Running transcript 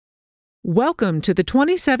Welcome to the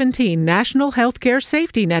 2017 National Healthcare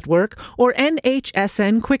Safety Network, or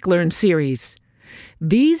NHSN Quick Learn series.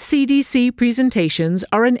 These CDC presentations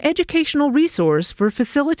are an educational resource for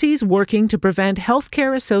facilities working to prevent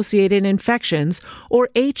healthcare-associated infections, or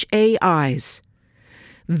HAIs.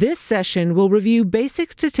 This session will review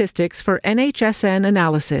basic statistics for NHSN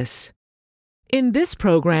analysis. In this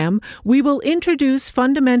program, we will introduce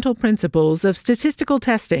fundamental principles of statistical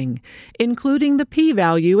testing, including the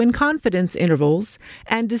p-value and confidence intervals,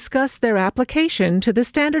 and discuss their application to the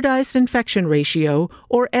standardized infection ratio,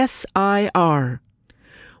 or SIR.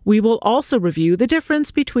 We will also review the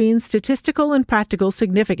difference between statistical and practical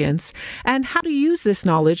significance and how to use this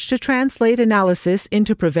knowledge to translate analysis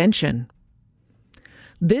into prevention.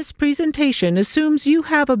 This presentation assumes you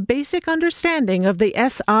have a basic understanding of the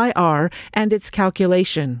SIR and its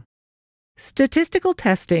calculation. Statistical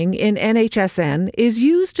testing in NHSN is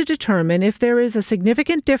used to determine if there is a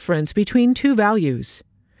significant difference between two values.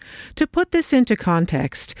 To put this into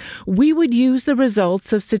context, we would use the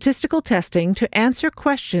results of statistical testing to answer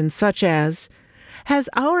questions such as, has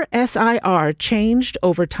our SIR changed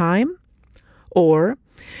over time? Or,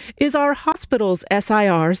 is our hospital's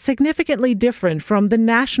SIR significantly different from the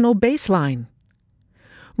national baseline?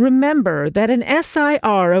 Remember that an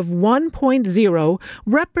SIR of 1.0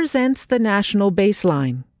 represents the national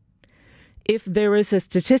baseline. If there is a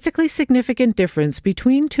statistically significant difference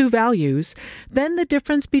between two values, then the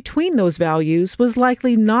difference between those values was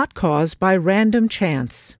likely not caused by random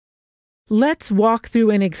chance. Let's walk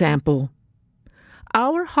through an example.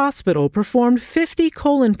 Our hospital performed 50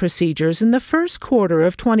 colon procedures in the first quarter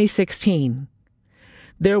of 2016.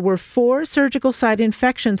 There were 4 surgical site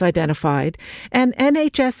infections identified, and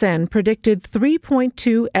NHSN predicted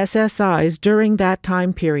 3.2 SSIs during that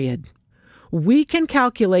time period. We can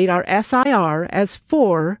calculate our SIR as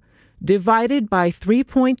 4 divided by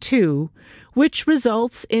 3.2, which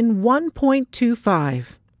results in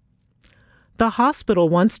 1.25. The hospital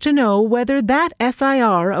wants to know whether that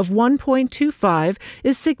SIR of 1.25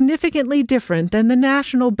 is significantly different than the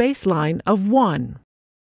national baseline of 1.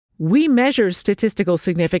 We measure statistical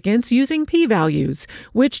significance using p-values,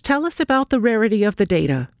 which tell us about the rarity of the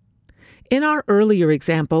data. In our earlier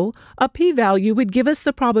example, a p-value would give us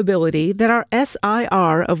the probability that our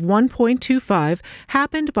SIR of 1.25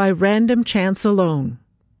 happened by random chance alone.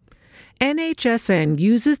 NHSN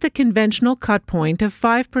uses the conventional cut point of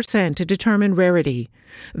 5% to determine rarity.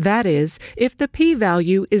 That is, if the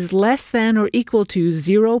p-value is less than or equal to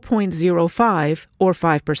 0.05, or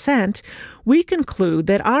 5%, we conclude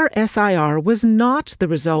that our SIR was not the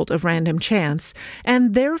result of random chance,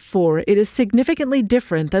 and therefore it is significantly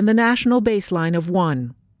different than the national baseline of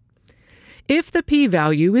 1. If the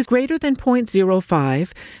p-value is greater than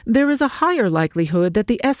 0.05, there is a higher likelihood that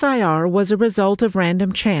the SIR was a result of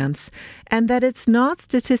random chance and that it's not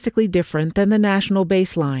statistically different than the national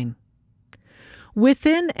baseline.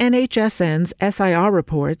 Within NHSN's SIR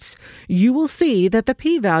reports, you will see that the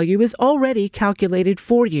p-value is already calculated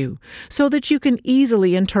for you, so that you can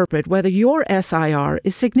easily interpret whether your SIR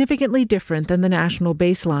is significantly different than the national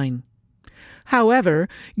baseline. However,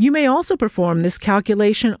 you may also perform this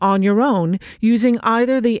calculation on your own using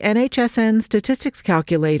either the NHSN Statistics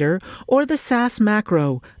Calculator or the SAS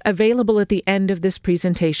macro available at the end of this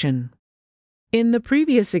presentation. In the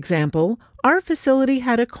previous example, our facility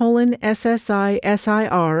had a colon SSI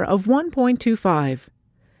SIR of 1.25.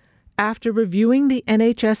 After reviewing the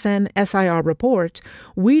NHSN SIR report,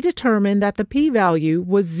 we determined that the p-value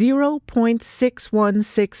was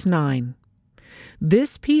 0.6169.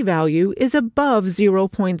 This p-value is above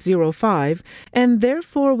 0.05, and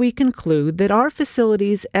therefore we conclude that our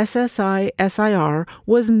facility's SSI SIR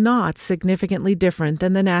was not significantly different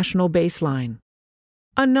than the national baseline.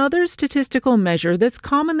 Another statistical measure that's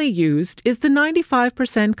commonly used is the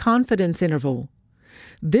 95% confidence interval.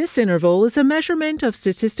 This interval is a measurement of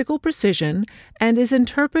statistical precision and is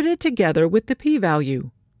interpreted together with the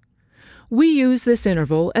p-value. We use this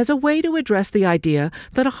interval as a way to address the idea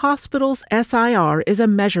that a hospital's SIR is a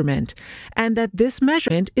measurement and that this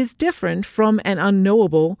measurement is different from an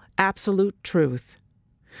unknowable absolute truth.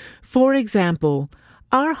 For example,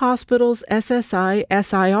 our hospital's SSI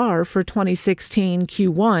SIR for 2016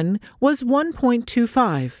 Q1 was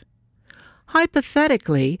 1.25.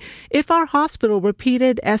 Hypothetically, if our hospital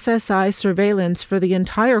repeated SSI surveillance for the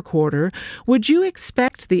entire quarter, would you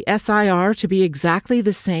expect the SIR to be exactly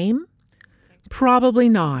the same? Probably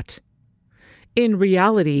not. In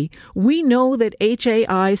reality, we know that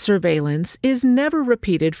HAI surveillance is never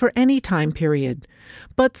repeated for any time period,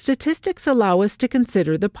 but statistics allow us to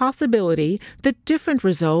consider the possibility that different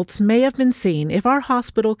results may have been seen if our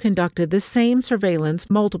hospital conducted the same surveillance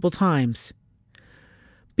multiple times.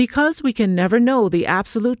 Because we can never know the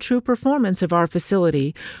absolute true performance of our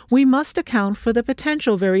facility, we must account for the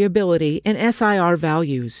potential variability in SIR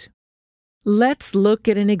values. Let's look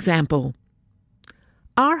at an example.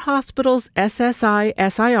 Our hospital's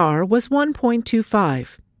SSI-SIR was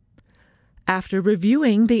 1.25. After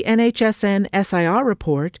reviewing the NHSN SIR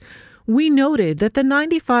report, we noted that the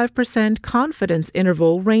 95% confidence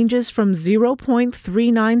interval ranges from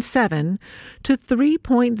 0.397 to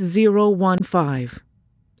 3.015.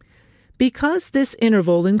 Because this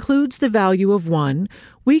interval includes the value of 1,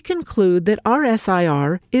 we conclude that our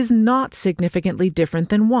SIR is not significantly different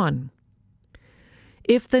than 1.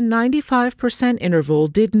 If the 95% interval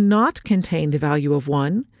did not contain the value of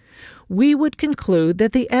 1, we would conclude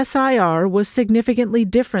that the SIR was significantly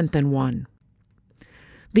different than 1.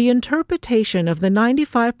 The interpretation of the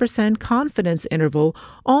 95% confidence interval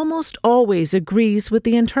almost always agrees with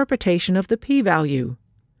the interpretation of the p-value.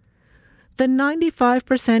 The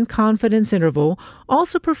 95% confidence interval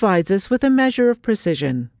also provides us with a measure of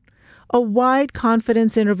precision. A wide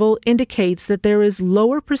confidence interval indicates that there is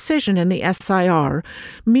lower precision in the SIR,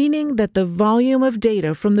 meaning that the volume of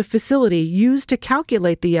data from the facility used to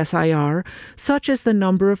calculate the SIR, such as the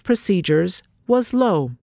number of procedures, was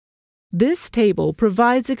low. This table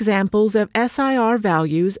provides examples of SIR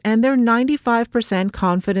values and their 95%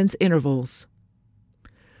 confidence intervals.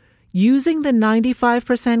 Using the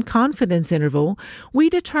 95% confidence interval, we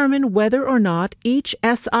determine whether or not each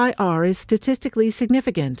SIR is statistically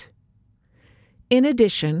significant. In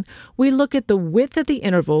addition, we look at the width of the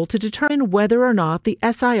interval to determine whether or not the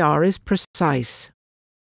SIR is precise.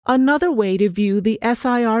 Another way to view the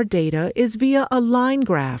SIR data is via a line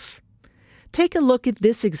graph. Take a look at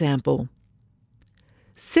this example.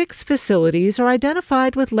 6 facilities are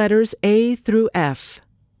identified with letters A through F.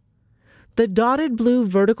 The dotted blue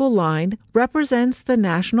vertical line represents the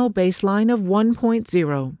national baseline of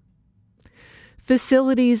 1.0.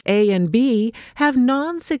 Facilities A and B have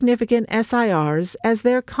non-significant SIRs as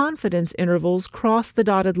their confidence intervals cross the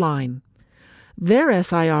dotted line. Their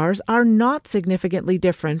SIRs are not significantly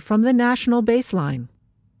different from the national baseline.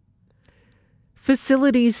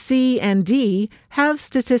 Facilities C and D have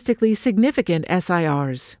statistically significant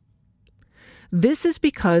SIRs. This is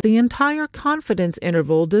because the entire confidence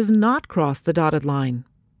interval does not cross the dotted line.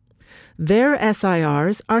 Their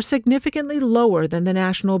SIRs are significantly lower than the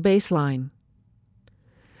national baseline.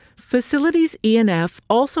 Facilities E and F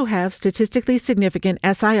also have statistically significant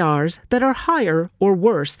SIRs that are higher or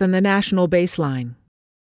worse than the national baseline.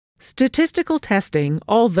 Statistical testing,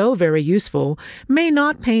 although very useful, may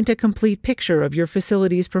not paint a complete picture of your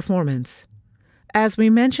facility's performance. As we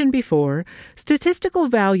mentioned before, statistical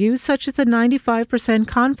values such as the 95%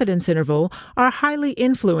 confidence interval are highly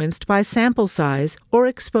influenced by sample size or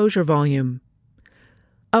exposure volume.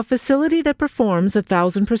 A facility that performs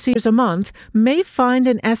 1,000 procedures a month may find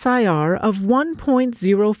an SIR of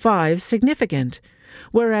 1.05 significant,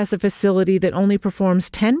 whereas a facility that only performs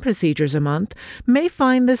 10 procedures a month may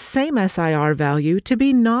find the same SIR value to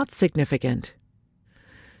be not significant.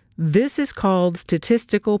 This is called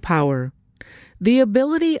statistical power, the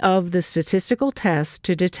ability of the statistical test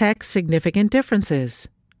to detect significant differences.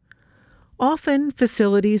 Often,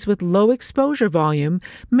 facilities with low exposure volume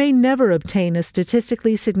may never obtain a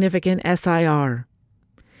statistically significant SIR.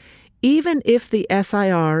 Even if the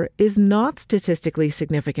SIR is not statistically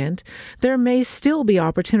significant, there may still be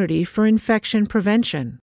opportunity for infection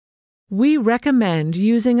prevention. We recommend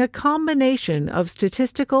using a combination of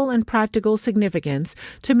statistical and practical significance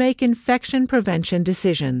to make infection prevention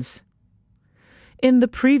decisions. In the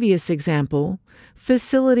previous example,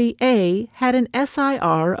 Facility A had an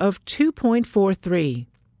SIR of 2.43.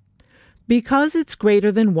 Because it's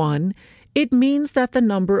greater than 1, it means that the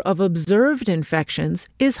number of observed infections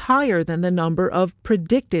is higher than the number of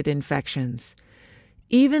predicted infections.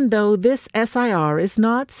 Even though this SIR is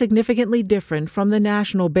not significantly different from the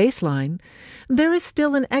national baseline, there is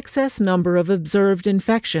still an excess number of observed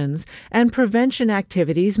infections, and prevention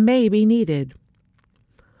activities may be needed.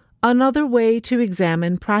 Another way to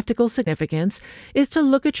examine practical significance is to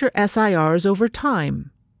look at your SIRs over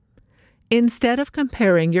time. Instead of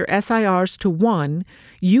comparing your SIRs to 1,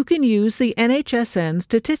 you can use the NHSN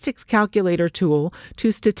Statistics Calculator tool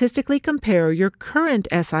to statistically compare your current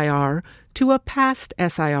SIR to a past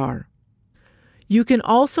SIR. You can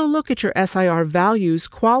also look at your SIR values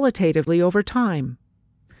qualitatively over time.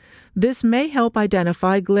 This may help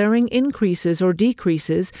identify glaring increases or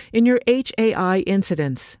decreases in your HAI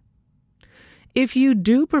incidence. If you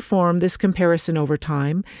do perform this comparison over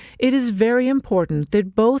time, it is very important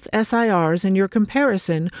that both SIRs in your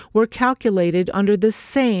comparison were calculated under the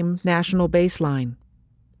same national baseline.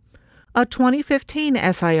 A 2015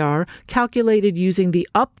 SIR calculated using the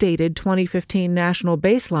updated 2015 national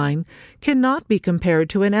baseline cannot be compared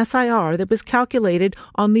to an SIR that was calculated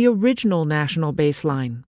on the original national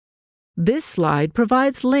baseline. This slide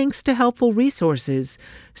provides links to helpful resources,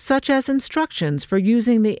 such as instructions for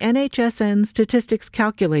using the NHSN statistics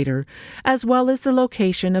calculator, as well as the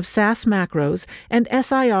location of SAS macros and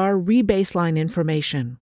SIR rebaseline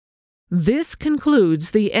information. This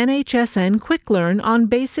concludes the NHSN Quick Learn on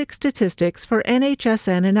Basic Statistics for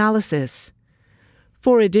NHSN Analysis.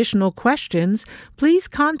 For additional questions, please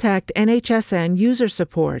contact NHSN User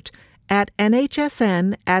Support at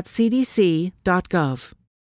nhsn@cdc.gov.